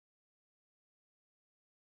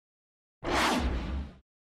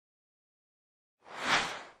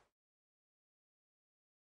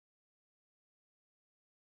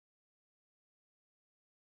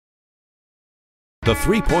The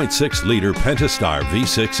 3.6-liter Pentastar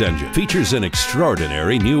V6 engine features an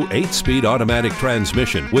extraordinary new 8-speed automatic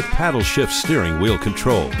transmission with paddle shift steering wheel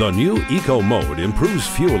control. The new Eco mode improves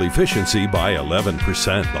fuel efficiency by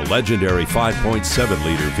 11%. The legendary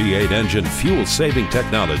 5.7-liter V8 engine fuel-saving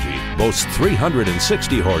technology boasts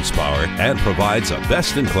 360 horsepower and provides a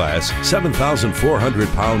best-in-class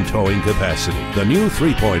 7,400-pound towing capacity. The new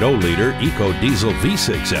 3.0-liter Eco Diesel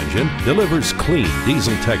V6 engine delivers clean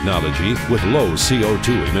diesel technology with low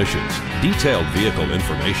CO2 emissions. Detailed vehicle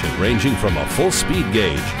information ranging from a full speed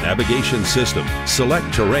gauge, navigation system,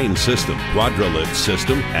 select terrain system, quadralift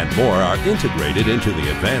system, and more are integrated into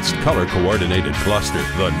the advanced color coordinated cluster.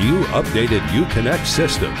 The new updated Uconnect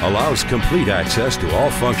system allows complete access to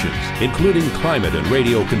all functions, including climate and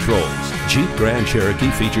radio controls. Jeep Grand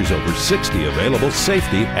Cherokee features over 60 available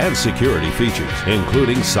safety and security features,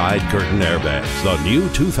 including side curtain airbags. The new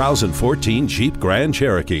 2014 Jeep Grand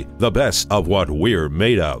Cherokee, the best of what we're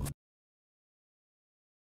made of.